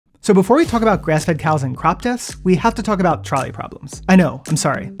So before we talk about grass-fed cows and crop deaths, we have to talk about trolley problems. I know, I'm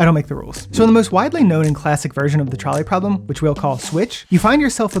sorry, I don't make the rules. So in the most widely known and classic version of the trolley problem, which we'll call switch, you find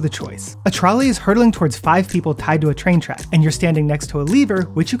yourself with a choice. A trolley is hurtling towards 5 people tied to a train track, and you're standing next to a lever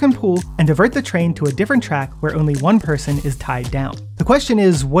which you can pull and divert the train to a different track where only one person is tied down. The question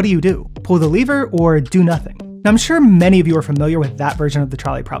is, what do? Pull the lever or do nothing? Now, I'm sure many of you are familiar with that version of the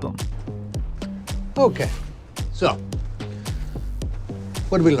trolley problem. Okay, so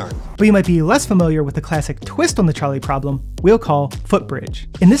what did we learn? But you might be less familiar with the classic twist on the trolley problem we'll call footbridge.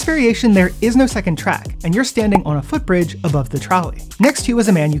 In this variation, there is no second track, and you're standing on a footbridge above the trolley. Next to you is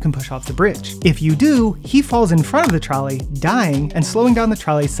a man you can push off the bridge. If you do, he falls in front of the trolley, dying and slowing down the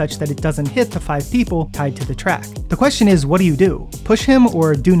trolley such that it doesn't hit the 5 people tied to the track. The question is, what do? Push him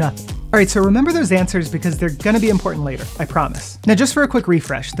or do nothing? Alright, so remember those answers because they're gonna be important later, I promise. Now just for a quick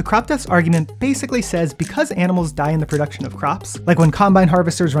refresh, the crop deaths argument basically says because animals die in the production of crops, like when combine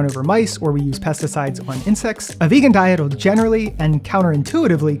harvesters run over mice or we use pesticides on insects, a vegan diet will generally and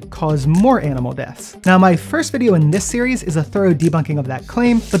counterintuitively cause more animal deaths. Now my first video in this series is a thorough debunking of that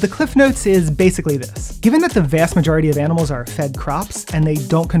claim, but the Cliff Notes is basically this. Given that the vast majority of animals are fed crops and they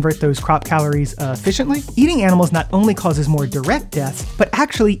don't convert those crop calories efficiently, eating animals not only causes more direct deaths, but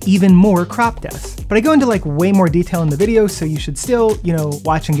actually even more crop deaths. But I go into like way more detail in the video, so you should still,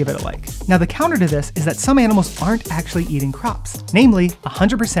 watch and give it a like. Now the counter to this is that some animals aren't actually eating crops, namely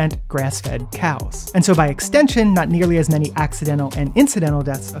 100% grass-fed cows. And so by extension, not nearly as many accidental and incidental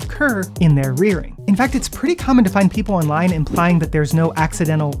deaths occur in their rearing. In fact, it's pretty common to find people online implying that there's no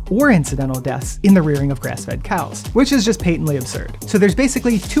accidental or incidental deaths in the rearing of grass-fed cows, which is just patently absurd. So there's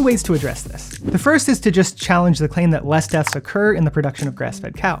basically 2 ways to address this. The first is to just challenge the claim that less deaths occur in the production of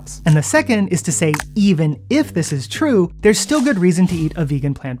grass-fed cows. And the second is to say, even if this is true, there's still good reason to eat a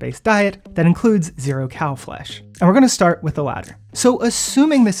vegan plant-based diet that includes 0 cow flesh. And we're gonna start with the latter. So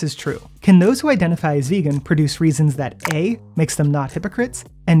assuming this is true, can those who identify as vegan produce reasons that A, makes them not hypocrites,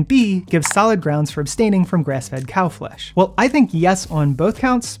 and B, gives solid grounds for abstaining from grass-fed cow flesh? Well, I think yes on both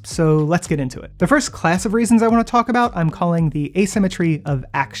counts, so let's get into it. The first class of reasons I want to talk about I'm calling the asymmetry of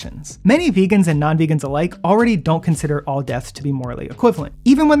actions. Many vegans and non-vegans alike already don't consider all deaths to be morally equivalent,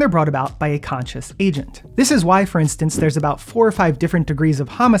 even when they're brought about by a conscious agent. This is why, for instance, there's about 4 or 5 different degrees of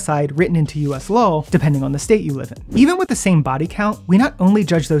homicide written into US law, depending on the state you live in. Even with the same body count, we not only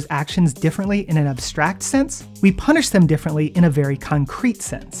judge those actions differently in an abstract sense, we punish them differently in a very concrete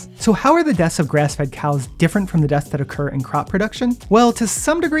sense. So how are the deaths of grass-fed cows different from the deaths that occur in crop production? Well, to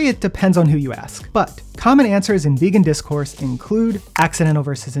some degree it depends on who you ask, but common answers in vegan discourse include accidental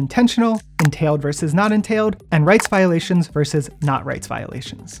versus intentional, entailed versus not entailed, and rights violations versus not rights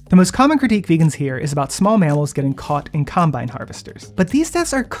violations. The most common critique vegans hear is about small mammals getting caught in combine harvesters. But these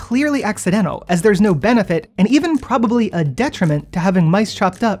deaths are clearly accidental, as there's no benefit, and even probably a detriment to having mice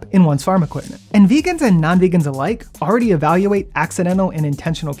chopped up in one's farm equipment. And vegans and non-vegans alike already evaluate accidental and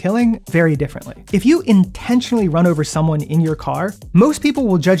intentional killing very differently. If you intentionally run over someone in your car, most people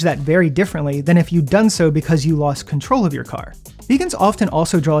will judge that very differently than if you'd done so because you lost control of your car. Vegans often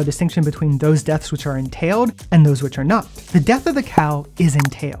also draw a distinction between those deaths which are entailed and those which are not. The death of the cow is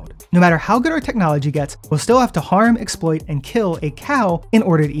entailed. No matter how good our technology gets, we'll still have to harm, exploit, and kill a cow in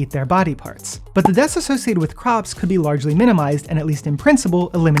order to eat their body parts. But the deaths associated with crops could be largely minimized and, at least in principle,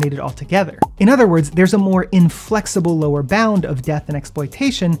 eliminated altogether. In other words, there's a more inflexible lower bound of death and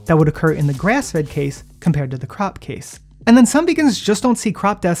exploitation that would occur in the grass-fed case compared to the crop case. And then some vegans just don't see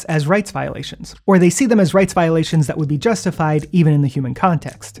crop deaths as rights violations, or they see them as rights violations that would be justified even in the human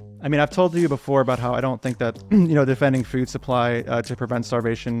context. I mean, I've told you before about how I don't think that, defending food supply to prevent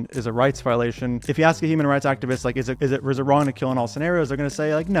starvation is a rights violation. If you ask a human rights activist, like, is it wrong to kill in all scenarios? They're going to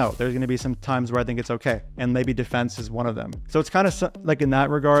say, like, no, there's going to be some times where I think it's okay. And maybe defense is one of them. So it's kind of like in that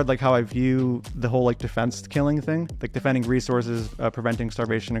regard, like how I view the whole like defense killing thing, like defending resources, preventing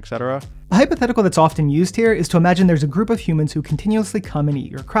starvation, etc. A hypothetical that's often used here is to imagine there's a group of humans who continuously come and eat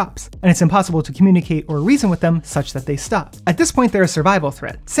your crops, and it's impossible to communicate or reason with them such that they stop. At this point, they're a survival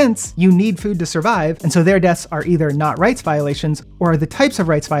threat, since you need food to survive, and so their deaths are either not rights violations or are the types of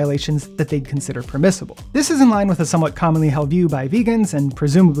rights violations that they'd consider permissible. This is in line with a somewhat commonly held view by vegans, and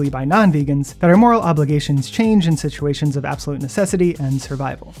presumably by non-vegans, that our moral obligations change in situations of absolute necessity and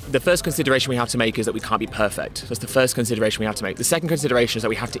survival. The first consideration we have to make is that we can't be perfect. That's the first consideration we have to make. The second consideration is that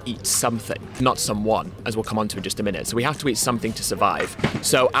we have to eat something, not someone, as we'll come on to in just a minute. So we have to eat something to survive.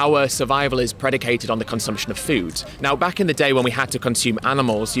 So our survival is predicated on the consumption of food. Now, back in the day when we had to consume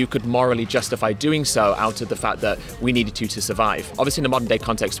animals, you could morally justify doing so out of the fact that we needed to survive. Obviously, in the modern day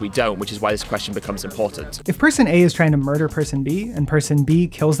context, we don't, which is why this question becomes important. If person A is trying to murder person B, and person B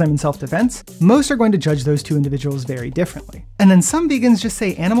kills them in self-defense, most are going to judge those two individuals very differently. And then some vegans just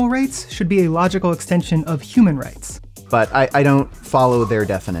say animal rights should be a logical extension of human rights. But I don't follow their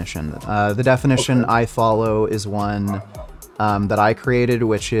definition. The definition I follow is one that I created,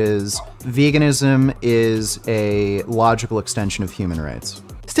 which is veganism is a logical extension of human rights.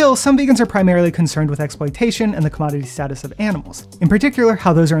 Still, some vegans are primarily concerned with exploitation and the commodity status of animals, in particular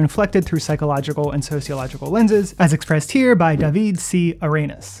how those are inflected through psychological and sociological lenses, as expressed here by David C.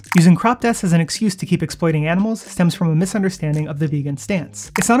 Arenas. Using crop deaths as an excuse to keep exploiting animals stems from a misunderstanding of the vegan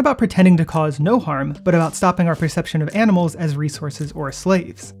stance. It's not about pretending to cause no harm, but about stopping our perception of animals as resources or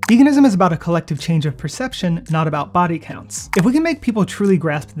slaves. Veganism is about a collective change of perception, not about body counts. If we can make people truly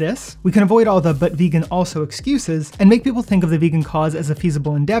grasp this, we can avoid all the "but vegan also" excuses and make people think of the vegan cause as a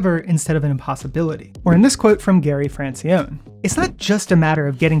feasible endeavor instead of an impossibility. Or in this quote from Gary Francione, "It's not just a matter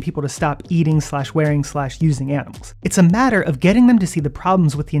of getting people to stop eating / wearing / using animals. It's a matter of getting them to see the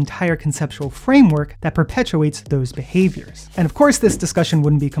problems with the entire conceptual framework that perpetuates those behaviors." And of course, this discussion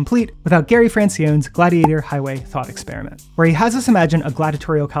wouldn't be complete without Gary Francione's Gladiator highway thought experiment, where he has us imagine a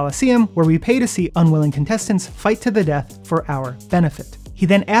gladiatorial coliseum where we pay to see unwilling contestants fight to the death for our benefit. He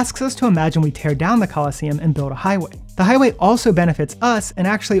then asks us to imagine we tear down the Colosseum and build a highway. The highway also benefits us and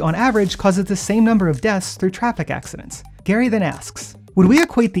actually on average causes the same number of deaths through traffic accidents. Gary then asks, would we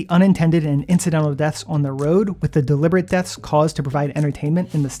equate the unintended and incidental deaths on the road with the deliberate deaths caused to provide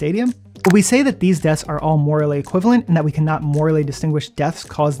entertainment in the stadium? Would we say that these deaths are all morally equivalent and that we cannot morally distinguish deaths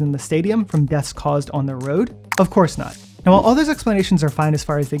caused in the stadium from deaths caused on the road? Of course not. Now, while all those explanations are fine as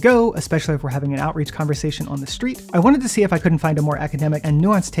far as they go, especially if we're having an outreach conversation on the street, I wanted to see if I couldn't find a more academic and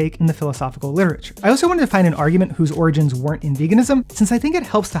nuanced take in the philosophical literature. I also wanted to find an argument whose origins weren't in veganism, since I think it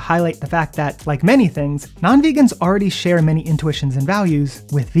helps to highlight the fact that, like many things, non-vegans already share many intuitions and values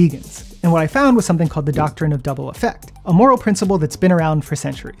with vegans. And what I found was something called the Doctrine of Double Effect, a moral principle that's been around for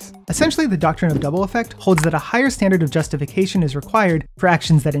centuries. Essentially, the Doctrine of Double Effect holds that a higher standard of justification is required for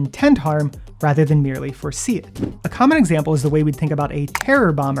actions that intend harm rather than merely foresee it. A common example is the way we'd think about a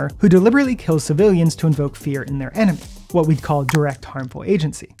terror bomber who deliberately kills civilians to invoke fear in their enemy, what we'd call direct harmful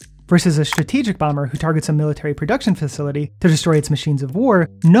agency, versus a strategic bomber who targets a military production facility to destroy its machines of war,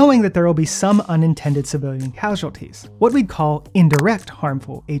 knowing that there will be some unintended civilian casualties, what we'd call indirect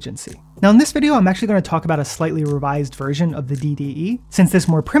harmful agency. Now in this video, I'm actually going to talk about a slightly revised version of the DDE, since this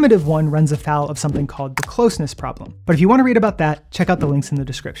more primitive one runs afoul of something called the closeness problem. But if you want to read about that, check out the links in the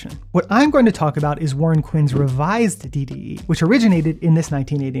description. What I'm going to talk about is Warren Quinn's revised DDE, which originated in this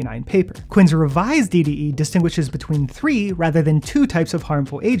 1989 paper. Quinn's revised DDE distinguishes between 3 rather than 2 types of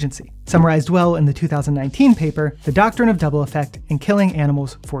harmful agency, summarized well in the 2019 paper, The Doctrine of Double Effect and Killing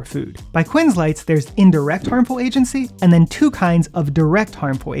Animals for Food. By Quinn's lights, there's indirect harmful agency, and then 2 kinds of direct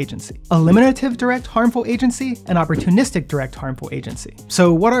harmful agency: eliminative direct harmful agency and opportunistic direct harmful agency.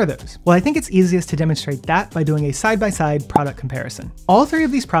 So what are those? Well, I think it's easiest to demonstrate that by doing a side-by-side product comparison. All 3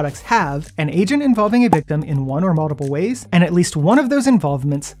 of these products have an agent involving a victim in one or multiple ways, and at least one of those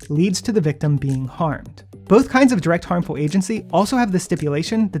involvements leads to the victim being harmed. Both kinds of direct harmful agency also have the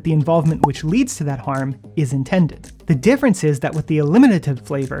stipulation that the involvement which leads to that harm is intended. The difference is that with the eliminative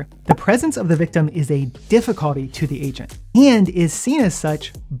flavor, the presence of the victim is a difficulty to the agent and is seen as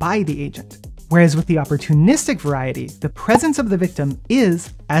such by the agent. Whereas with the opportunistic variety, the presence of the victim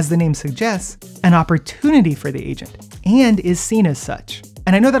is, as the name suggests, an opportunity for the agent and is seen as such.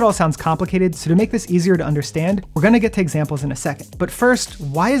 And I know that all sounds complicated, so to make this easier to understand, we're going to get to examples in a second. But first,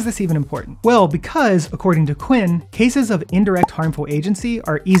 why is this even important? Well, because, according to Quinn, cases of indirect harmful agency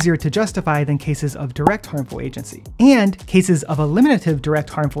are easier to justify than cases of direct harmful agency. And cases of eliminative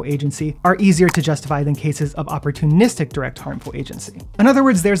direct harmful agency are easier to justify than cases of opportunistic direct harmful agency. In other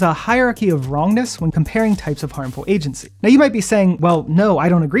words, there's a hierarchy of wrongness when comparing types of harmful agency. Now you might be saying, well, no, I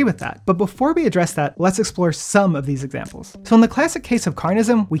don't agree with that. But before we address that, let's explore some of these examples. So in the classic case of carnism,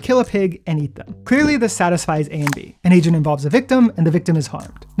 we kill a pig and eat them. Clearly this satisfies A and B. An agent involves a victim and the victim is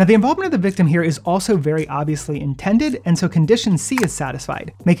harmed. Now the involvement of the victim here is also very obviously intended, and so condition C is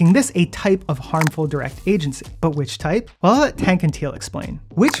satisfied, making this a type of harmful direct agency. But which type? Well, I'll let Tank and Teal explain.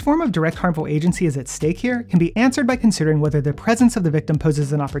 Which form of direct harmful agency is at stake here can be answered by considering whether the presence of the victim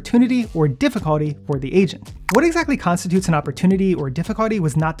poses an opportunity or difficulty for the agent. What exactly constitutes an opportunity or difficulty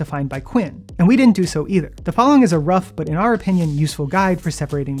was not defined by Quinn, and we didn't do so either. The following is a rough, but in our opinion, useful guide for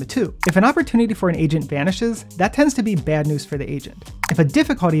separating the two. If an opportunity for an agent vanishes, that tends to be bad news for the agent. If a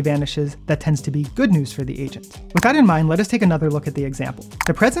difficulty difficulty vanishes, that tends to be good news for the agent. With that in mind, let us take another look at the example.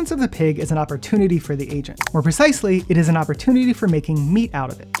 The presence of the pig is an opportunity for the agent. More precisely, it is an opportunity for making meat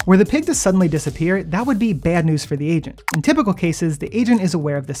out of it. Were the pig to suddenly disappear, that would be bad news for the agent. In typical cases, the agent is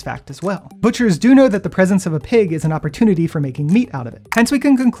aware of this fact as well. Butchers do know that the presence of a pig is an opportunity for making meat out of it. Hence, we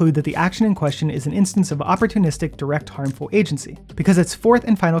can conclude that the action in question is an instance of opportunistic direct harmful agency, because its fourth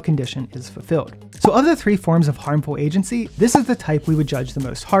and final condition is fulfilled. So of the three forms of harmful agency, this is the type we would judge the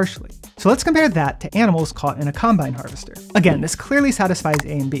most harshly. So let's compare that to animals caught in a combine harvester. Again, this clearly satisfies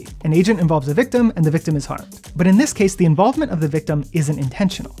A and B. An agent involves a victim and the victim is harmed. But in this case, the involvement of the victim isn't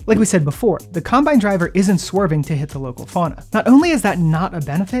intentional. Like we said before, the combine driver isn't swerving to hit the local fauna. Not only is that not a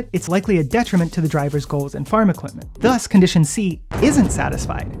benefit, it's likely a detriment to the driver's goals and farm equipment. Thus, condition C isn't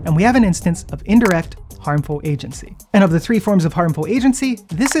satisfied, and we have an instance of indirect harmful agency. And of the three forms of harmful agency,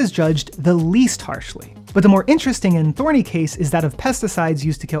 this is judged the least harshly. But the more interesting and thorny case is that of pesticides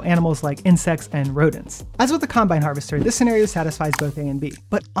used to kill animals like insects and rodents. As with the combine harvester, this scenario satisfies both A and B.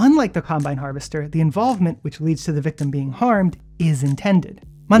 But unlike the combine harvester, the involvement, which leads to the victim being harmed, is intended.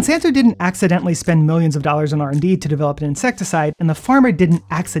 Monsanto didn't accidentally spend millions of dollars on R&D to develop an insecticide, and the farmer didn't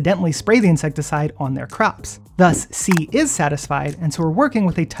accidentally spray the insecticide on their crops. Thus, C is satisfied, and so we're working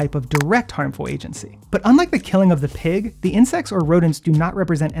with a type of direct harmful agency. But unlike the killing of the pig, the insects or rodents do not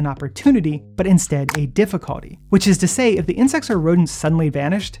represent an opportunity, but instead a difficulty. Which is to say, if the insects or rodents suddenly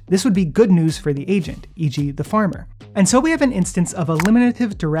vanished, this would be good news for the agent, e.g. the farmer. And so we have an instance of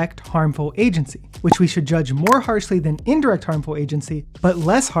eliminative direct harmful agency, which we should judge more harshly than indirect harmful agency, but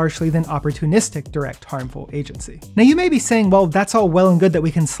less harshly than opportunistic direct harmful agency. Now you may be saying, well, that's all well and good that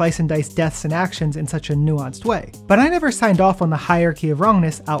we can slice and dice deaths and actions in such a nuanced way, but I never signed off on the hierarchy of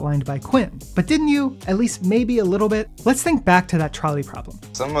wrongness outlined by Quinn. But didn't you? At least maybe a little bit? Let's think back to that trolley problem.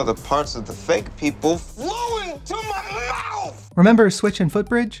 Some of the parts of the fake people flew into my mouth! Remember switch and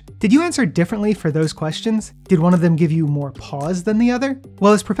footbridge? Did you answer differently for those questions? Did one of them give you more pause than the other?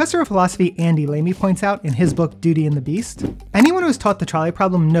 Well, as Professor of Philosophy Andy Lamey points out in his book Duty and the Beast, anyone who has taught the trolley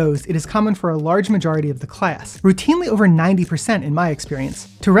problem knows it is common for a large majority of the class, routinely over 90% in my experience,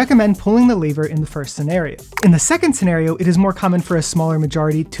 to recommend pulling the lever in the first scenario. In the second scenario, it is more common for a smaller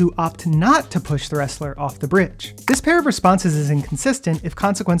majority to opt not to push the wrestler off the bridge. This pair of responses is inconsistent if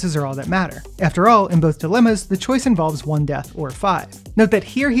consequences are all that matter. After all, in both dilemmas, the choice involves 1 death or 5. Note that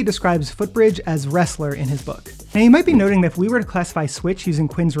here he describes footbridge as wrestler in his book. Now you might be noting that if we were to classify switch using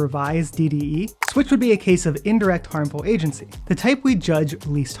Quinn's revised DDE, switch would be a case of indirect harmful agency, the type we judge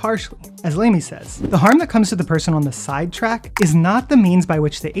least harshly. As Lamey says, the harm that comes to the person on the side track is not the means by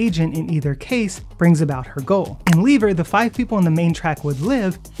which the agent in either case brings about her goal. In lever, the 5 people on the main track would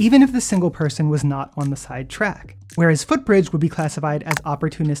live even if the single person was not on the side track. Whereas footbridge would be classified as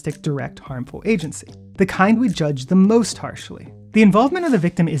opportunistic direct harmful agency, the kind we judge the most harshly. The involvement of the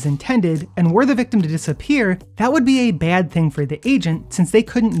victim is intended, and were the victim to disappear, that would be a bad thing for the agent since they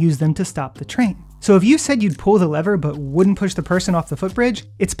couldn't use them to stop the train. So if you said you'd pull the lever but wouldn't push the person off the footbridge,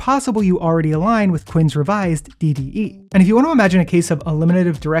 it's possible you already align with Quinn's revised DDE. And if you want to imagine a case of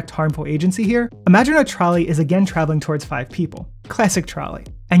eliminative direct harmful agency here, imagine a trolley is again traveling towards 5 people. Classic trolley.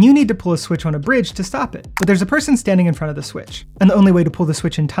 And you need to pull a switch on a bridge to stop it. But there's a person standing in front of the switch, and the only way to pull the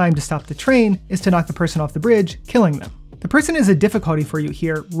switch in time to stop the train is to knock the person off the bridge, killing them. The person is a difficulty for you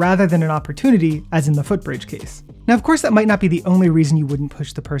here rather than an opportunity, as in the footbridge case. Now, of course, that might not be the only reason you wouldn't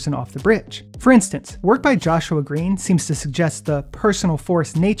push the person off the bridge. For instance, work by Joshua Green seems to suggest the personal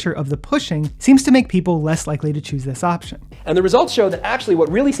force nature of the pushing seems to make people less likely to choose this option. And the results show that actually what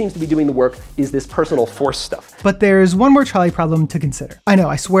really seems to be doing the work is this personal force stuff. But there's one more trolley problem to consider. I know,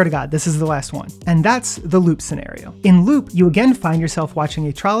 I swear to God, this is the last one. And that's the loop scenario. In loop, you again find yourself watching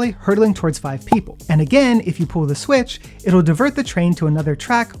a trolley hurtling towards 5 people. And again, if you pull the switch, it'll divert the train to another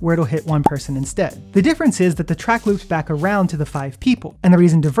track where it'll hit 1 person instead. The difference is that the track loops back around to the 5 people, and the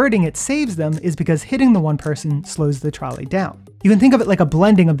reason diverting it saves them is because hitting the 1 person slows the trolley down. You can think of it like a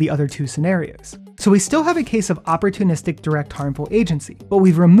blending of the other 2 scenarios. So we still have a case of opportunistic direct harmful agency, but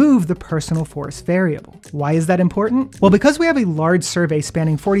we've removed the personal force variable. Why is that important? Well, because we have a large survey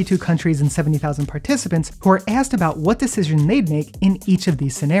spanning 42 countries and 70,000 participants who are asked about what decision they'd make in each of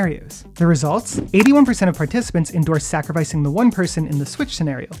these scenarios. The results? 81% of participants endorsed sacrificing the 1 person in the switch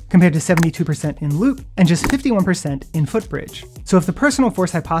scenario, compared to 72% in loop and just 51% in footbridge. So if the personal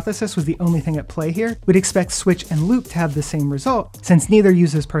force hypothesis was the only thing at play here, we'd expect switch and loop to have the same result, since neither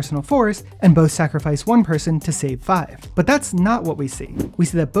uses personal force and both sacrifice sacrifice one person to save 5. But that's not what we see. We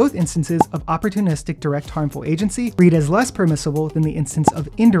see that both instances of opportunistic direct harmful agency read as less permissible than the instance of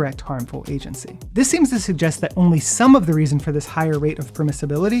indirect harmful agency. This seems to suggest that only some of the reason for this higher rate of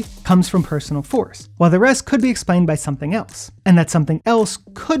permissibility comes from personal force, while the rest could be explained by something else, and that something else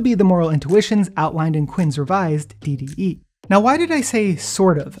could be the moral intuitions outlined in Quinn's revised DDE. Now, why did I say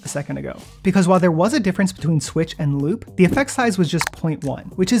sort of a second ago? Because while there was a difference between switch and loop, the effect size was just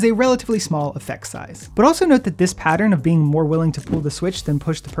 0.1, which is a relatively small effect size. But also note that this pattern of being more willing to pull the switch than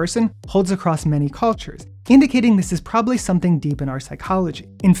push the person holds across many cultures, indicating this is probably something deep in our psychology.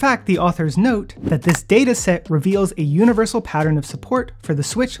 In fact, the authors note that this data set reveals a universal pattern of support for the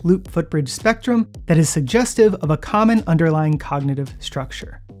switch-loop footbridge spectrum that is suggestive of a common underlying cognitive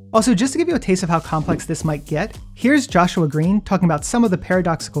structure. Also, just to give you a taste of how complex this might get, here's Joshua Green talking about some of the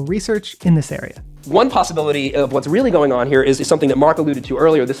paradoxical research in this area. One possibility of what's really going on here is something that Mark alluded to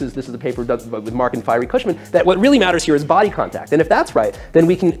earlier. This is a paper with Mark and Fiery Cushman, that what really matters here is body contact. And if that's right, then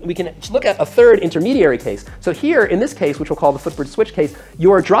we can look at a third intermediary case. So here, in this case, which we'll call the footbridge switch case,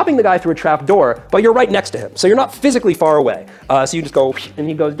 you're dropping the guy through a trap door, but you're right next to him. So you're not physically far away. So you just go, and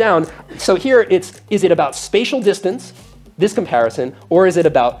he goes down. So here, is it about spatial distance, this comparison, or is it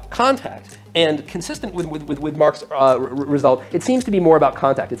about contact? And consistent with Mark's result, it seems to be more about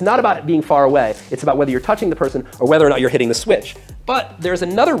contact. It's not about it being far away. It's about whether you're touching the person or whether or not you're hitting the switch. But there's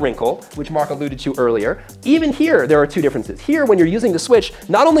another wrinkle, which Mark alluded to earlier. Even here, there are two differences. Here, when you're using the switch,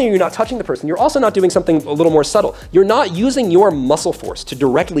 not only are you not touching the person, you're also not doing something a little more subtle. You're not using your muscle force to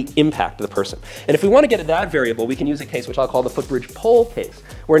directly impact the person. And if we want to get at that variable, we can use a case which I'll call the footbridge pole case,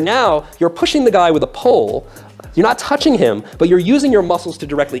 where now you're pushing the guy with a pole. You're not touching him, but you're using your muscles to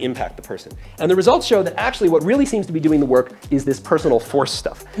directly impact the person. And the results show that actually what really seems to be doing the work is this personal force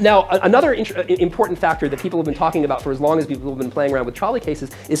stuff. Now, another important factor that people have been talking about for as long as people have been playing around with trolley cases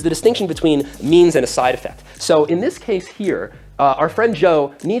is the distinction between means and a side effect. So in this case here, our friend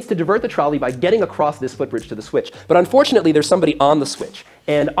Joe needs to divert the trolley by getting across this footbridge to the switch. But unfortunately, there's somebody on the switch.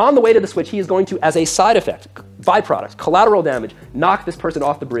 And on the way to the switch, he is going to, as a side effect, byproduct, collateral damage, knock this person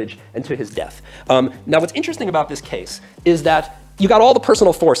off the bridge and to his death. Now, what's interesting about this case is that you got all the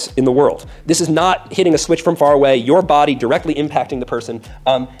personal force in the world. This is not hitting a switch from far away, your body directly impacting the person.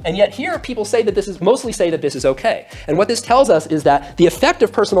 And yet here, people say that mostly say that this is okay. And what this tells us is that the effect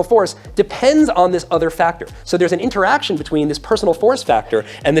of personal force depends on this other factor. So there's an interaction between this personal force factor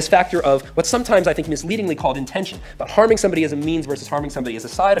and this factor of what's sometimes, I think, misleadingly called intention, but harming somebody as a means versus harming somebody as a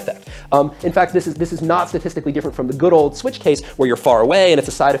side effect. In fact, this is not statistically different from the good old switch case where you're far away and it's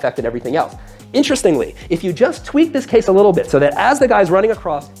a side effect and everything else. Interestingly, if you just tweak this case a little bit so that as the guy's running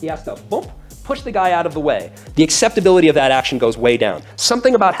across, he has to boop, push the guy out of the way, the acceptability of that action goes way down.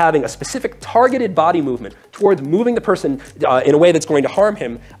 Something about having a specific targeted body movement towards moving the person in a way that's going to harm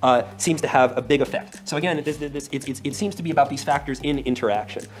him seems to have a big effect. So again, it seems to be about these factors in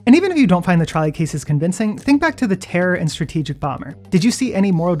interaction. And even if you don't find the trolley cases convincing, think back to the terror and strategic bomber. Did you see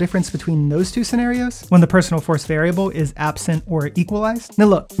any moral difference between those two scenarios when the personal force variable is absent or equalized? Now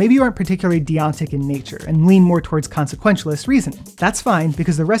look, maybe you aren't particularly deontic in nature and lean more towards consequentialist reasoning. That's fine,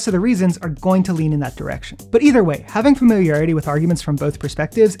 because the rest of the reasons are going to lean in that direction. But either way, having familiarity with arguments from both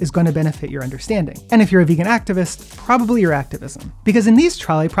perspectives is going to benefit your understanding. And if you're a vegan activist, probably your activism. Because in these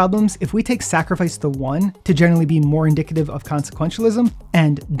trolley problems, if we take sacrifice the one to generally be more indicative of consequentialism,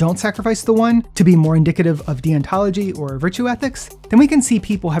 and don't sacrifice the one to be more indicative of deontology or virtue ethics, then we can see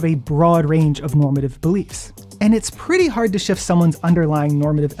people have a broad range of normative beliefs. And it's pretty hard to shift someone's underlying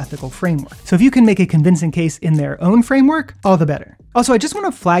normative ethical framework. So if you can make a convincing case in their own framework, all the better. Also, I just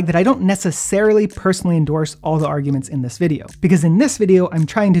want to flag that I don't necessarily personally endorse all the arguments in this video, because in this video, I'm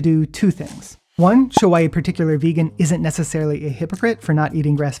trying to do two things. One, show why a particular vegan isn't necessarily a hypocrite for not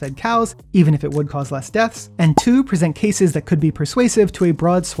eating grass-fed cows, even if it would cause less deaths. And two, present cases that could be persuasive to a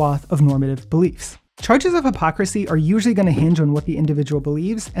broad swath of normative beliefs. Charges of hypocrisy are usually going to hinge on what the individual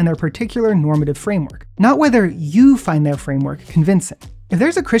believes and their particular normative framework, not whether you find their framework convincing. If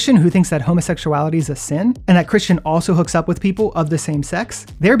there's a Christian who thinks that homosexuality is a sin, and that Christian also hooks up with people of the same sex,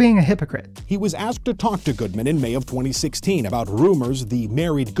 they're being a hypocrite. He was asked to talk to Goodman in May of 2016 about rumors the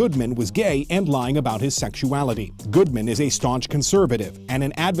married Goodman was gay and lying about his sexuality. Goodman is a staunch conservative and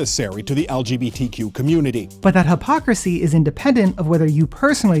an adversary to the LGBTQ community. But that hypocrisy is independent of whether you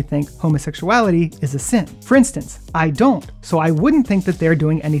personally think homosexuality is a sin. For instance, I don't, so I wouldn't think that they're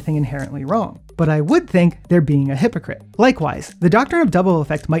doing anything inherently wrong. but I would think they're being a hypocrite. Likewise, the doctrine of double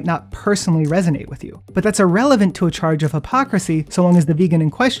effect might not personally resonate with you, but that's irrelevant to a charge of hypocrisy so long as the vegan in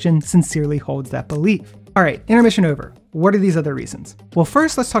question sincerely holds that belief. Alright, intermission over. What are these other reasons? Well,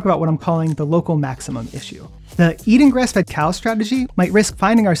 first let's talk about what I'm calling the local maximum issue. The eating grass-fed cow strategy might risk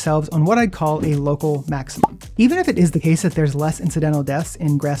finding ourselves on what I'd call a local maximum. Even if it is the case that there's less incidental deaths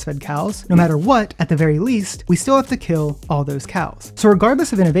in grass-fed cows, no matter what, at the very least, we still have to kill all those cows. So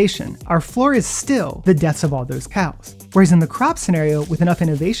regardless of innovation, our floor is still the deaths of all those cows. Whereas in the crop scenario, with enough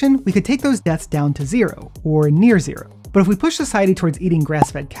innovation, we could take those deaths down to 0, or near 0. But if we push society towards eating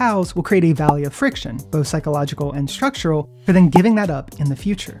grass-fed cows, we'll create a valley of friction, both psychological and structural, for then giving that up in the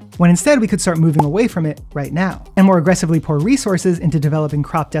future. When instead we could start moving away from it right now, and more aggressively pour resources into developing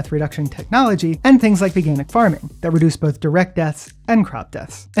crop death reduction technology and things like organic farming that reduce both direct deaths and crop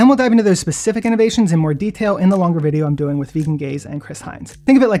deaths. And we'll dive into those specific innovations in more detail in the longer video I'm doing with Vegan Gaze and Chris Hines.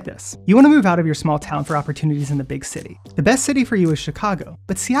 Think of it like this. You want to move out of your small town for opportunities in the big city. The best city for you is Chicago,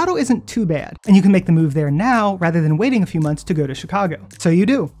 but Seattle isn't too bad, and you can make the move there now rather than waiting a few months to go to Chicago. So you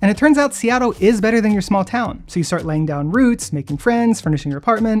do. And it turns out Seattle is better than your small town. So you start laying down roots, making friends, furnishing your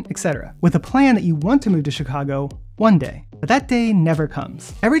apartment, etc. with a plan that you want to move to Chicago one day. But that day never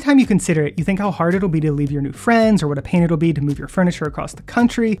comes. Every time you consider it, you think how hard it'll be to leave your new friends, or what a pain it'll be to move your furniture across the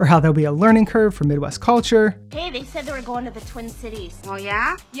country, or how there'll be a learning curve for Midwest culture. Hey, they said they were going to the Twin Cities. Oh,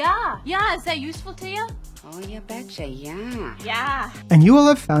 yeah? Yeah, is that useful to you? Oh, you betcha, yeah. Yeah. And you will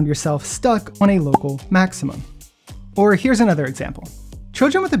have found yourself stuck on a local maximum. Or here's another example.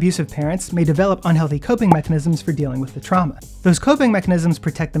 Children with abusive parents may develop unhealthy coping mechanisms for dealing with the trauma. Those coping mechanisms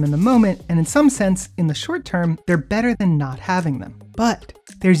protect them in the moment, and in some sense, in the short term, they're better than not having them. But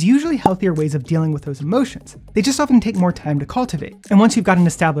there's usually healthier ways of dealing with those emotions. They just often take more time to cultivate. And once you've got an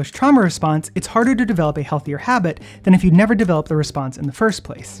established trauma response, it's harder to develop a healthier habit than if you'd never developed the response in the first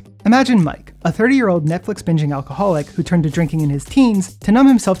place. Imagine Mike, a 30-year-old Netflix binging alcoholic who turned to drinking in his teens to numb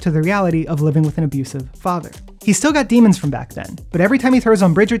himself to the reality of living with an abusive father. He's still got demons from back then, but every time he throws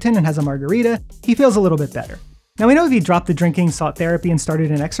on Bridgerton and has a margarita, he feels a little bit better. Now we know if he dropped the drinking, sought therapy, and started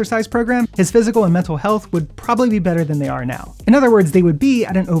an exercise program, his physical and mental health would probably be better than they are now. In other words, they would be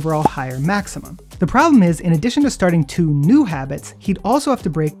at an overall higher maximum. The problem is, in addition to starting 2 new habits, he'd also have to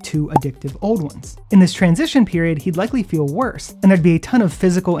break 2 addictive old ones. In this transition period, he'd likely feel worse, and there'd be a ton of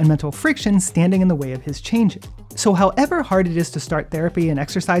physical and mental friction standing in the way of his changing. So however hard it is to start therapy and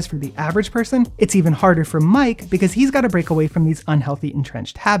exercise for the average person, it's even harder for Mike because he's got to break away from these unhealthy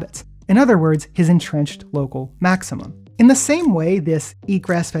entrenched habits. In other words, his entrenched local maximum. In the same way, this eat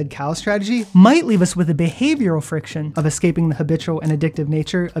grass-fed cow strategy might leave us with the behavioral friction of escaping the habitual and addictive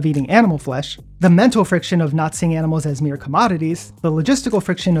nature of eating animal flesh, the mental friction of not seeing animals as mere commodities, the logistical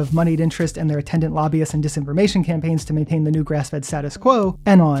friction of moneyed interest and their attendant lobbyists and disinformation campaigns to maintain the new grass-fed status quo,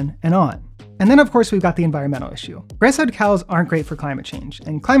 and on and on. And then of course we've got the environmental issue. Grass-fed cows aren't great for climate change,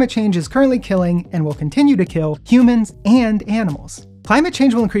 and climate change is currently killing and will continue to kill humans and animals. Climate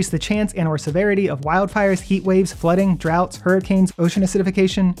change will increase the chance and/or severity of wildfires, heat waves, flooding, droughts, hurricanes, ocean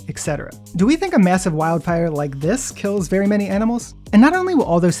acidification, etc. Do we think a massive wildfire like this kills very many animals? And not only will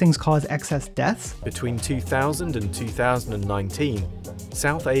all those things cause excess deaths, between 2000 and 2019,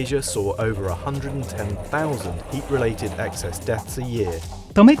 South Asia saw over 110,000 heat-related excess deaths a year.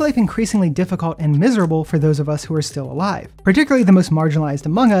 they'll make life increasingly difficult and miserable for those of us who are still alive, particularly the most marginalized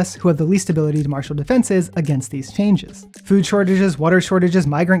among us who have the least ability to marshal defenses against these changes. Food shortages, water shortages,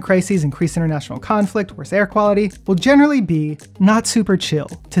 migrant crises, increased international conflict, worse air quality will generally be not super chill,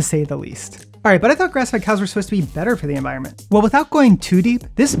 to say the least. Alright, but I thought grass-fed cows were supposed to be better for the environment. Well, without going too deep,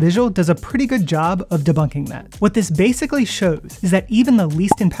 this visual does a pretty good job of debunking that. What this basically shows is that even the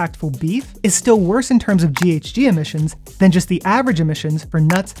least impactful beef is still worse in terms of GHG emissions than just the average emissions for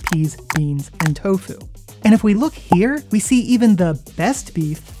nuts, peas, beans, and tofu. And if we look here, we see even the best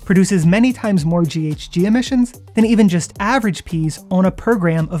beef produces many times more GHG emissions than even just average peas on a per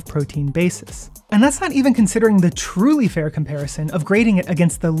gram of protein basis. And that's not even considering the truly fair comparison of grading it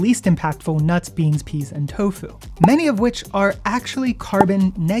against the least impactful nuts, beans, peas, and tofu, many of which are actually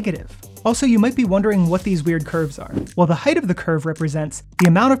carbon negative. Also, you might be wondering what these weird curves are. Well, the height of the curve represents the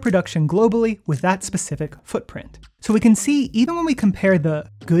amount of production globally with that specific footprint. So we can see even when we compare the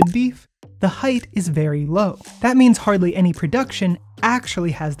good beef, the height is very low. That means hardly any production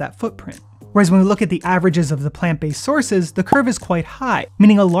actually has that footprint. Whereas when we look at the averages of the plant-based sources, the curve is quite high,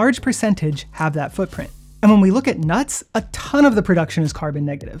 meaning a large percentage have that footprint. And when we look at nuts, a ton of the production is carbon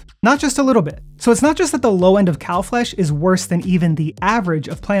negative, not just a little bit. So it's not just that the low end of cow flesh is worse than even the average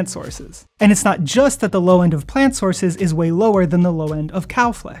of plant sources. And it's not just that the low end of plant sources is way lower than the low end of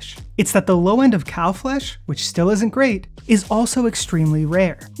cow flesh. It's that the low end of cow flesh, which still isn't great, is also extremely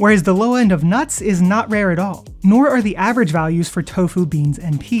rare. Whereas the low end of nuts is not rare at all, nor are the average values for tofu, beans,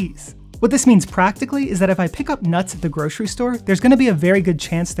 and peas. What this means practically is that if I pick up nuts at the grocery store, there's going to be a very good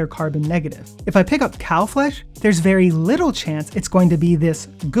chance they're carbon negative. If I pick up cow flesh, there's very little chance it's going to be this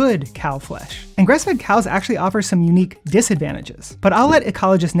good cow flesh. And grass-fed cows actually offer some unique disadvantages, but I'll let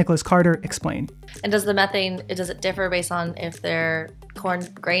ecologist Nicholas Carter explain. And does the methane, does it differ based on if they're corn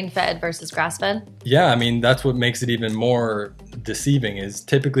grain-fed versus grass-fed? Yeah, I mean, that's what makes it even more deceiving is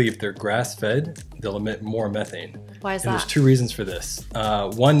typically if they're grass-fed, they'll emit more methane. Why is and that? There's two reasons for this.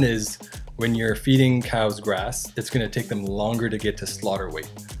 One is when you're feeding cows grass, it's going to take them longer to get to slaughter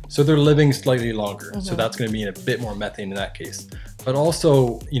weight. So they're living slightly longer. So that's going to mean a bit more methane in that case. But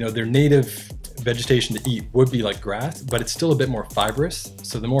also, you know, their native vegetation to eat would be like grass, but it's still a bit more fibrous.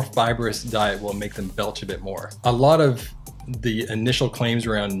 So the more fibrous diet will make them belch a bit more. A lot of the initial claims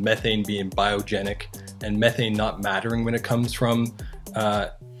around methane being biogenic and methane not mattering when it comes from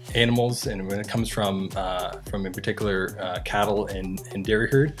animals and when it comes from in particular cattle and dairy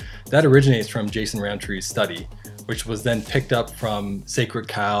herd, that originates from Jason Roundtree's study, which was then picked up from Sacred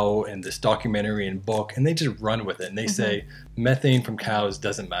Cow and this documentary and book, and they just run with it and they say methane from cows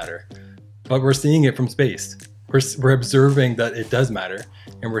doesn't matter. But we're seeing it from space. We're observing that it does matter,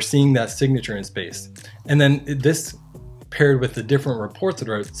 and we're seeing that signature in space. And then this paired with the different reports that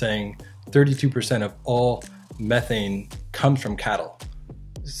are out saying 32% of all methane comes from cattle.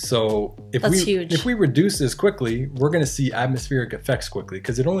 So if we reduce this quickly, we're going to see atmospheric effects quickly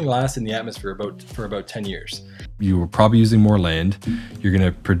because it only lasts in the atmosphere for about 10 years. You were probably using more land. You're going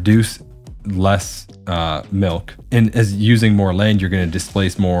to produce less milk, and as using more land, you're going to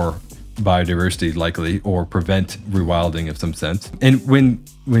displace more biodiversity likely, or prevent rewilding of some sense. And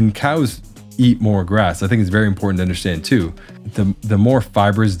when cows eat more grass, I think it's very important to understand too, the more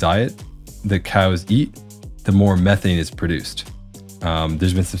fibrous diet that cows eat, the more methane is produced.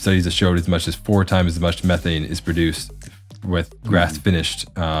 There's been some studies that showed as much as 4 times as much methane is produced with grass finished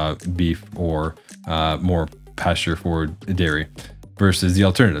beef or more pasture for dairy versus the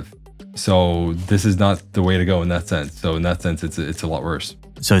alternative. So this is not the way to go in that sense. So in that sense, it's a lot worse.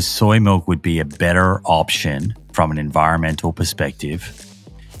 So soy milk would be a better option from an environmental perspective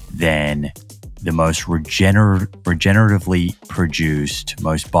than the most regeneratively produced,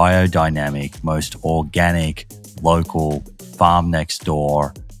 most biodynamic, most organic, local, farm next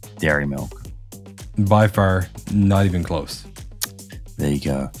door dairy milk. By far, not even close. There you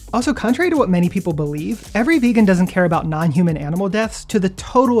go. Also, contrary to what many people believe, every vegan doesn't care about non-human animal deaths to the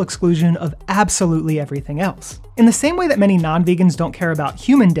total exclusion of absolutely everything else. In the same way that many non-vegans don't care about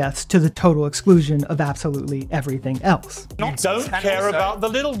human deaths to the total exclusion of absolutely everything else. You don't care about the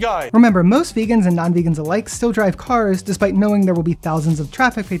little guy. Remember, most vegans and non-vegans alike still drive cars despite knowing there will be thousands of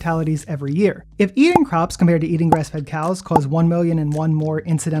traffic fatalities every year. If eating crops compared to eating grass-fed cows caused 1,000,001 more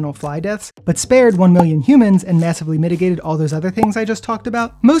incidental fly deaths, but spared 1 million humans and massively mitigated all those other things I just talked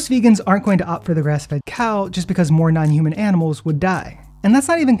about, most vegans aren't going to opt for the grass-fed cow just because more non-human animals would die. And that's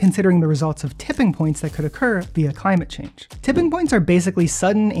not even considering the results of tipping points that could occur via climate change. Tipping points are basically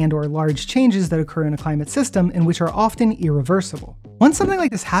sudden and/or large changes that occur in a climate system and which are often irreversible. Once something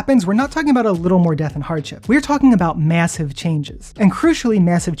like this happens, we're not talking about a little more death and hardship. We're talking about massive changes. And crucially,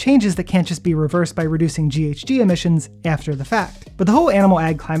 massive changes that can't just be reversed by reducing GHG emissions after the fact. But the whole animal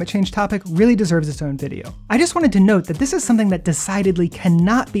ag climate change topic really deserves its own video. I just wanted to note that this is something that decidedly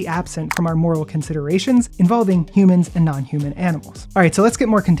cannot be absent from our moral considerations involving humans and non-human animals. All right, so let's get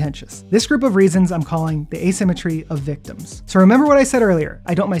more contentious. This group of reasons I'm calling the asymmetry of victims. So remember what I said earlier,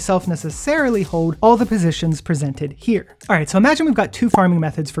 I don't myself necessarily hold all the positions presented here. All right, so imagine we've got 2 farming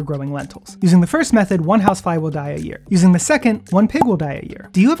methods for growing lentils. Using the first method, 1 housefly will die a year. Using the second, 1 pig will die a year.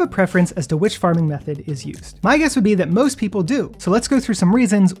 Do you have a preference as to which farming method is used? My guess would be that most people do, so let's go through some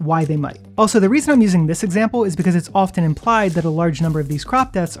reasons why they might. Also, the reason I'm using this example is because it's often implied that a large number of these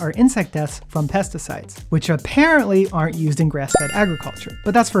crop deaths are insect deaths from pesticides, which apparently aren't used in grass-fed agriculture,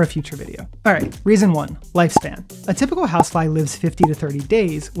 but that's for a future video. All right, reason 1, lifespan. A typical housefly lives 50 to 30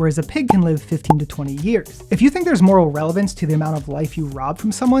 days, whereas a pig can live 15 to 20 years. If you think there's moral relevance to the amount of life you rob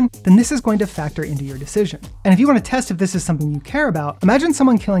from someone, then this is going to factor into your decision. And if you want to test if this is something you care about, imagine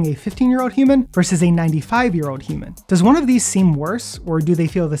someone killing a 15-year-old human versus a 95-year-old human. Does one of these seem worse, or do they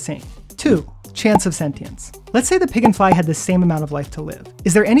feel the same? 2, chance of sentience. Let's say the pig and fly had the same amount of life to live.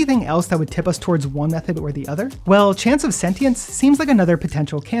 Is there anything else that would tip us towards one method or the other? Well, chance of sentience seems like another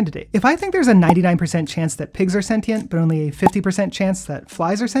potential candidate. If I think there's a 99% chance that pigs are sentient, but only a 50% chance that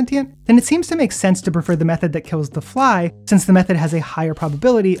flies are sentient, then it seems to make sense to prefer the method that kills the fly, since the method has a higher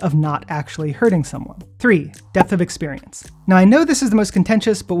probability of not actually hurting someone. 3. Depth of experience. Now I know this is the most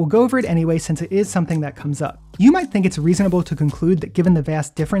contentious, but we'll go over it anyway since it is something that comes up. You might think it's reasonable to conclude that given the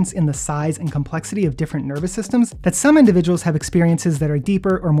vast difference in the size and complexity of different nervous systems, that some individuals have experiences that are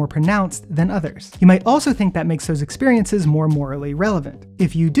deeper or more pronounced than others. You might also think that makes those experiences more morally relevant.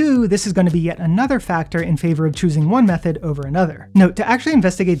 If you do, this is going to be yet another factor in favor of choosing one method over another. Note, to actually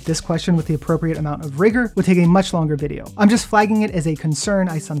investigate this question with the appropriate amount of rigor would take a much longer video. I'm just flagging it as a concern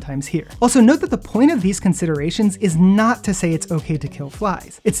I sometimes hear. Also note that the point of these considerations is not to say it's okay to kill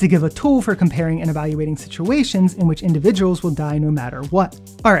flies. It's to give a tool for comparing and evaluating situations in which individuals will die no matter what.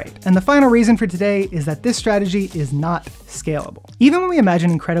 Alright, and the final reason for today is that this strategy is not scalable. Even when we imagine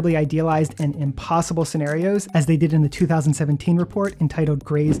incredibly idealized and impossible scenarios, as they did in the 2017 report entitled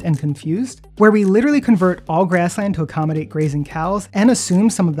Grazed and Confused, where we literally convert all grassland to accommodate grazing cows and assume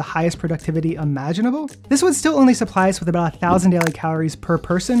some of the highest productivity imaginable, this would still only supply us with about 1,000 daily calories per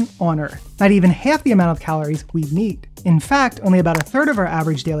person on Earth. Not even half the amount of calories we'd need. In fact, only about a third of our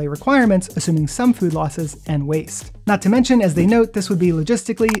average daily requirements, assuming some food losses and waste. Not to mention, as they note, this would be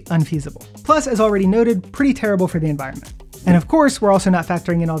logistically unfeasible. Plus, as already noted, pretty terrible for the environment. And of course, we're also not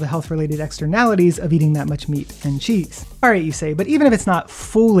factoring in all the health-related externalities of eating that much meat and cheese. Alright, you say, but even if it's not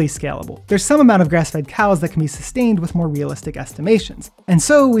fully scalable, there's some amount of grass-fed cows that can be sustained with more realistic estimations. And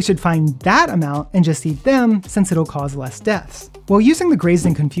so we should find that amount and just eat them, since it'll cause less deaths. While using the Grazed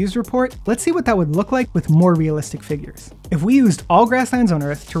and Confused report, let's see what that would look like with more realistic figures. If we used all grasslands on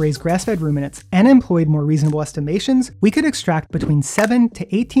Earth to raise grass-fed ruminants and employed more reasonable estimations, we could extract between 7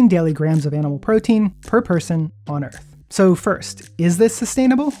 to 18 daily grams of animal protein per person on Earth. So first, is this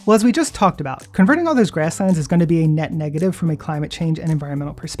sustainable? Well, as we just talked about, converting all those grasslands is going to be a net negative from a climate change and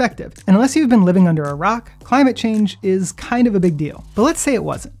environmental perspective. And unless you've been living under a rock, climate change is kind of a big deal. But let's say it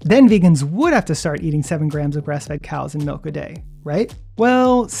wasn't. Then vegans would have to start eating 7 grams of grass-fed cows and milk a day, right?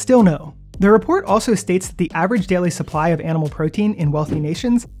 Well, still no. The report also states that the average daily supply of animal protein in wealthy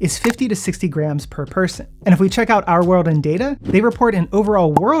nations is 50 to 60 grams per person. And if we check out Our World in Data, they report an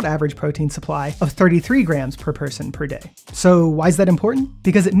overall world average protein supply of 33 grams per person per day. So why is that important?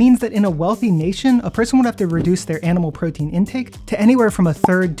 Because it means that in a wealthy nation, a person would have to reduce their animal protein intake to anywhere from a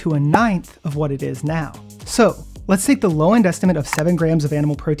third to a ninth of what it is now. So let's take the low-end estimate of 7 grams of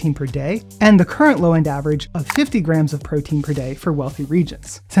animal protein per day and the current low-end average of 50 grams of protein per day for wealthy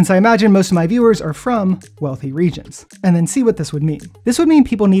regions, since I imagine most of my viewers are from wealthy regions, and then see what this would mean. This would mean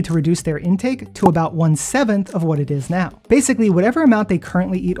people need to reduce their intake to about 1/7 of what it is now. Basically, whatever amount they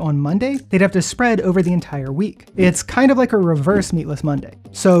currently eat on Monday, they'd have to spread over the entire week. It's kind of like a reverse Meatless Monday.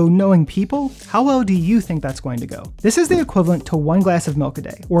 So knowing people, how well do you think that's going to go? This is the equivalent to 1 glass of milk a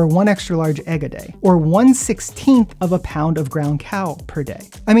day, or 1 extra large egg a day, or 1/16 of a pound of ground cow per day.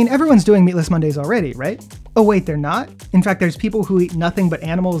 I mean, everyone's doing Meatless Mondays already, right? Oh wait, they're not? In fact, there's people who eat nothing but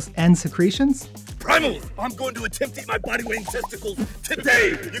animals and secretions? Primals, I'm going to attempt to eat my body-weight testicles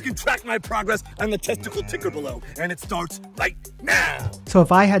today. You can track my progress on the testicle ticker below, and it starts right now. So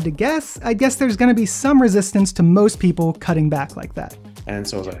if I had to guess, I'd guess there's gonna be some resistance to most people cutting back like that. And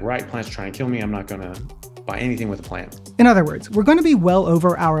so I was like, right, plants try and kill me, I'm not gonna buy anything with a plant. In other words, we're going to be well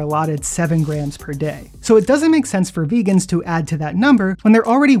over our allotted 7 grams per day. So it doesn't make sense for vegans to add to that number when they're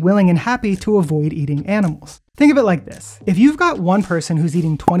already willing and happy to avoid eating animals. Think of it like this. If you've got one person who's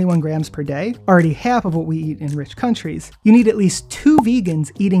eating 21 grams per day, already half of what we eat in rich countries, you need at least 2 vegans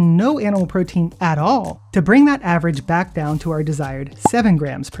eating no animal protein at all to bring that average back down to our desired 7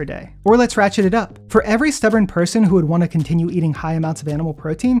 grams per day. Or let's ratchet it up. For every stubborn person who would want to continue eating high amounts of animal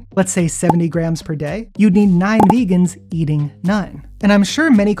protein, let's say 70 grams per day, you'd need 9 vegans eating none. And I'm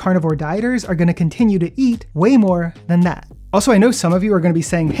sure many carnivore dieters are going to continue to eat way more than that. Also, I know some of you are going to be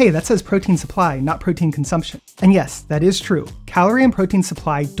saying, hey, that says protein supply, not protein consumption. And yes, that is true. Calorie and protein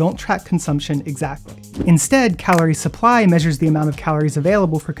supply don't track consumption exactly. Instead, calorie supply measures the amount of calories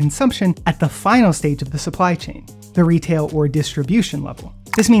available for consumption at the final stage of the supply chain, the retail or distribution level.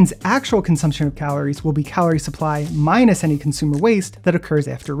 This means actual consumption of calories will be calorie supply minus any consumer waste that occurs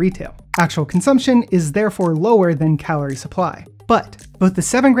after retail. Actual consumption is therefore lower than calorie supply. But both the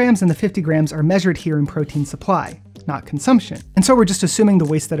 7 grams and the 50 grams are measured here in protein supply. not consumption. And so we're just assuming the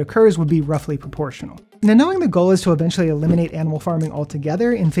waste that occurs would be roughly proportional. Now, knowing the goal is to eventually eliminate animal farming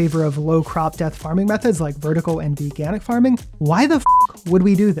altogether in favor of low crop depth farming methods like vertical and veganic farming, why the f would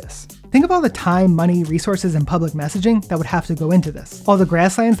we do this? Think of all the time, money, resources, and public messaging that would have to go into this. All the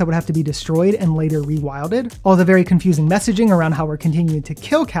grasslands that would have to be destroyed and later rewilded. All the very confusing messaging around how we're continuing to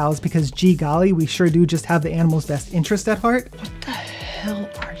kill cows because, gee golly, we sure do just have the animal's best interest at heart. What the hell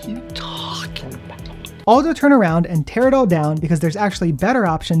are you talking about? All to turn around and tear it all down because there's actually better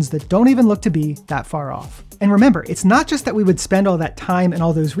options that don't even look to be that far off. And remember, it's not just that we would spend all that time and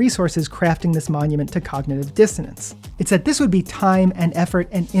all those resources crafting this monument to cognitive dissonance. It's that this would be time and effort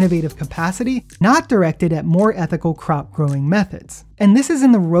and innovative capacity, not directed at more ethical crop growing methods. And this is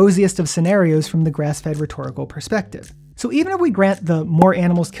in the rosiest of scenarios from the grass-fed rhetorical perspective. So even if we grant the more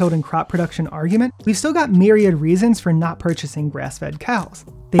animals killed in crop production argument, we've still got myriad reasons for not purchasing grass-fed cows.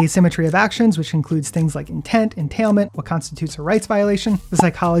 The asymmetry of actions, which includes things like intent, entailment, what constitutes a rights violation, the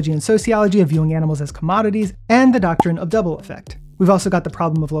psychology and sociology of viewing animals as commodities, and the doctrine of double effect. We've also got the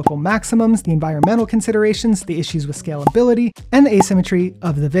problem of local maximums, the environmental considerations, the issues with scalability, and the asymmetry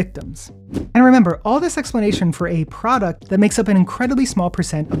of the victims. And remember, all this explanation for a product that makes up an incredibly small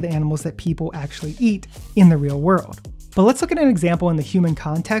percent of the animals that people actually eat in the real world. But let's look at an example in the human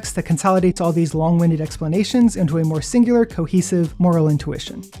context that consolidates all these long-winded explanations into a more singular, cohesive, moral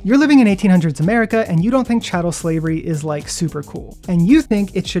intuition. You're living in 1800s America and you don't think chattel slavery is like super cool. And you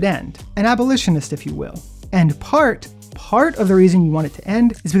think it should end. An abolitionist, if you will. And part of the reason you want it to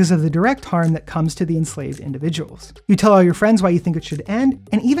end is because of the direct harm that comes to the enslaved individuals. You tell all your friends why you think it should end,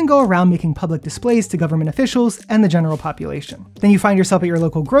 and even go around making public displays to government officials and the general population. Then you find yourself at your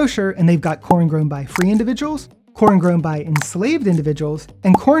local grocer and they've got corn grown by free individuals, corn grown by enslaved individuals,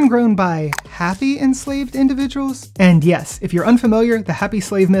 and corn grown by happy enslaved individuals. And yes, if you're unfamiliar, the happy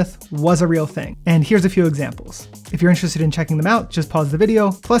slave myth was a real thing. And here's a few examples. If you're interested in checking them out, just pause the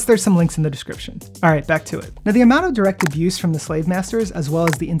video, plus there's some links in the description. All right, back to it. Now, the amount of direct abuse from the slave masters, as well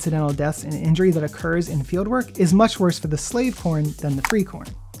as the incidental deaths and injury that occurs in fieldwork, is much worse for the slave corn than the free corn.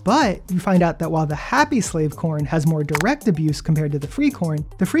 But you find out that while the happy slave corn has more direct abuse compared to the free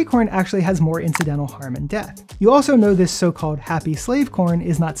corn actually has more incidental harm and death. You also know this so-called happy slave corn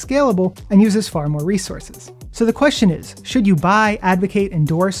is not scalable and uses far more resources. So the question is, should you buy, advocate,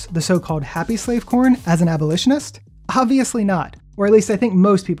 endorse the so-called happy slave corn as an abolitionist? Obviously not. Or at least I think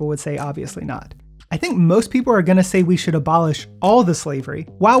most people would say obviously not. I think most people are going to say we should abolish all the slavery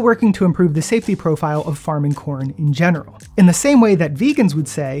while working to improve the safety profile of farming corn in general. In the same way that vegans would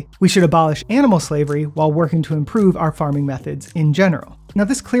say we should abolish animal slavery while working to improve our farming methods in general. Now,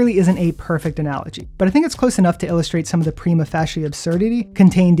 this clearly isn't a perfect analogy, but I think it's close enough to illustrate some of the prima facie absurdity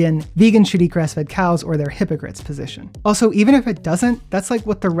contained in vegans should eat grass-fed cows or they're hypocrites position. Also, even if it doesn't, that's like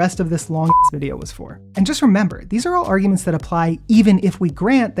what the rest of this long-ass video was for. And just remember, these are all arguments that apply even if we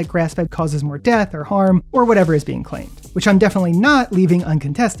grant that grass-fed causes more death or harm or whatever is being claimed, which I'm definitely not leaving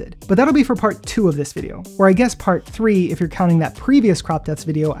uncontested. But that'll be for part 2 of this video, or I guess part 3 if you're counting that previous crop deaths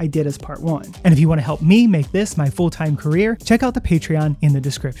video I did as part 1. And if you want to help me make this my full-time career, check out the Patreon in the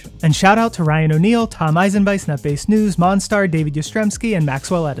description. And shout out to Ryan O'Neill, Tom Eisenbeis, NetBase News, Monstar, David Yastrzemski, and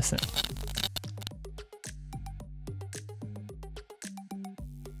Maxwell Edison.